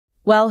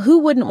Well, who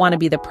wouldn't want to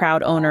be the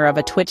proud owner of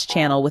a Twitch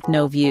channel with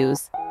no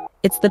views?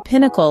 It's the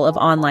pinnacle of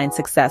online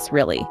success,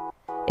 really.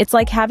 It's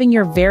like having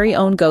your very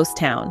own ghost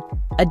town,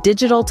 a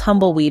digital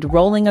tumbleweed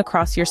rolling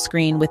across your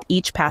screen with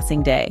each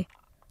passing day.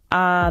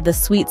 Ah, the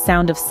sweet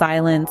sound of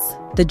silence,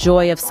 the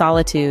joy of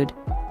solitude.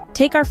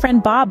 Take our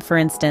friend Bob, for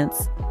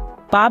instance.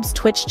 Bob's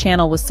Twitch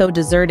channel was so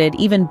deserted,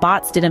 even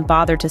bots didn't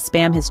bother to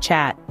spam his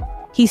chat.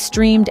 He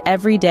streamed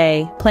every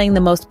day, playing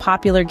the most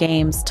popular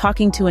games,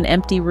 talking to an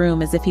empty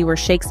room as if he were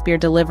Shakespeare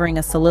delivering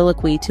a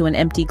soliloquy to an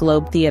empty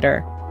Globe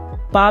theater.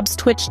 Bob's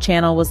Twitch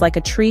channel was like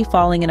a tree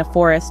falling in a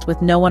forest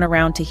with no one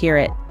around to hear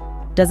it.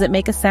 Does it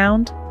make a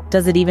sound?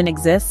 Does it even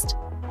exist?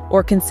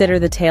 Or consider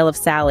the tale of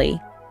Sally.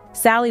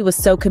 Sally was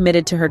so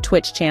committed to her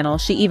Twitch channel,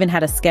 she even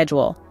had a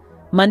schedule.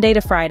 Monday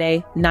to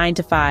Friday, 9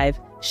 to 5,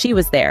 she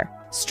was there,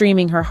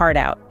 streaming her heart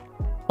out.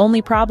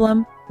 Only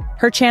problem?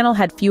 Her channel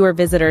had fewer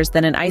visitors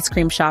than an ice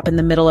cream shop in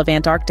the middle of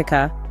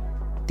Antarctica.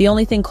 The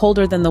only thing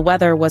colder than the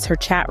weather was her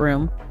chat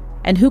room.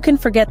 And who can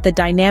forget the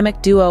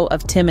dynamic duo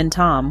of Tim and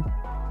Tom?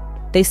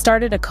 They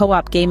started a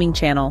co-op gaming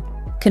channel,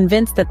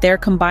 convinced that their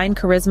combined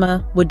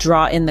charisma would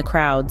draw in the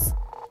crowds.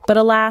 But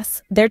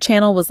alas, their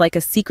channel was like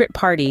a secret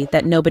party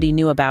that nobody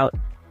knew about.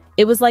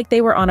 It was like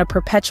they were on a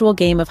perpetual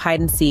game of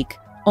hide-and-seek,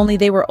 only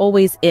they were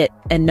always it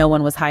and no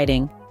one was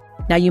hiding.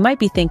 Now you might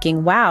be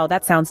thinking, wow,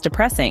 that sounds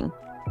depressing.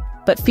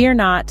 But fear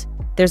not,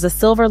 there's a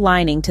silver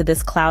lining to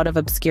this cloud of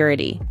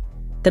obscurity.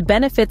 The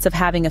benefits of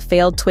having a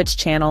failed Twitch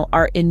channel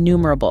are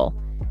innumerable,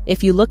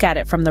 if you look at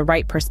it from the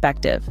right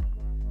perspective.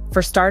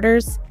 For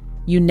starters,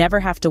 you never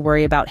have to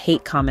worry about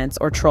hate comments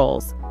or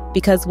trolls,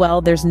 because,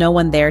 well, there's no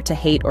one there to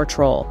hate or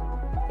troll.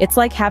 It's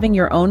like having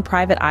your own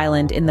private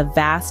island in the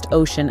vast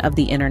ocean of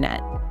the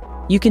internet.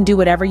 You can do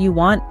whatever you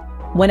want,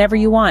 whenever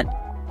you want,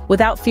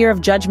 without fear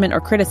of judgment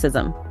or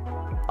criticism.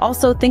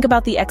 Also, think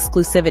about the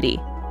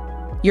exclusivity.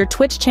 Your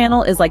Twitch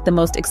channel is like the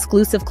most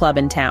exclusive club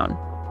in town.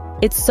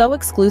 It's so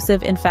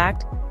exclusive, in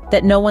fact,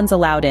 that no one's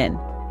allowed in.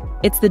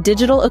 It's the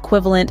digital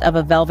equivalent of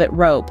a velvet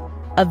rope,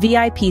 a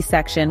VIP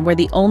section where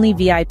the only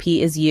VIP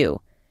is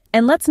you.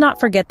 And let's not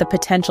forget the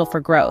potential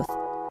for growth.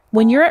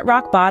 When you're at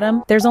rock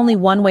bottom, there's only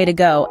one way to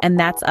go, and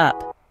that's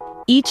up.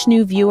 Each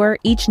new viewer,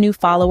 each new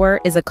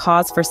follower is a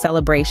cause for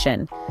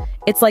celebration.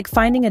 It's like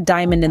finding a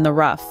diamond in the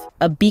rough,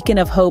 a beacon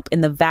of hope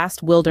in the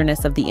vast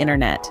wilderness of the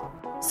internet.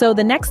 So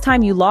the next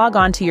time you log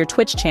onto your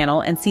Twitch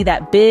channel and see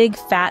that big,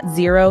 fat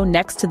zero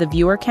next to the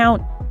viewer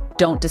count,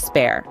 don't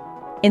despair.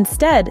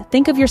 Instead,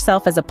 think of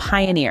yourself as a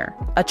pioneer,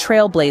 a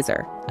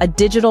trailblazer, a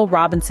digital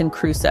Robinson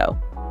Crusoe.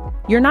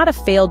 You're not a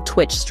failed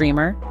Twitch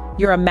streamer.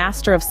 You're a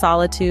master of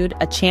solitude,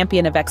 a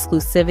champion of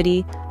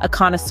exclusivity, a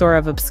connoisseur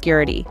of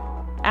obscurity.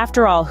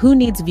 After all, who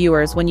needs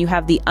viewers when you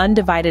have the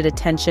undivided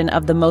attention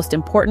of the most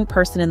important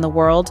person in the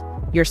world,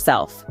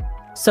 yourself?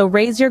 So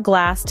raise your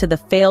glass to the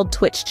failed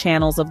Twitch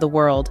channels of the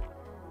world.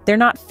 They're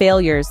not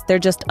failures, they're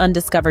just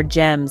undiscovered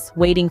gems,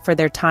 waiting for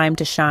their time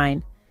to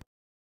shine.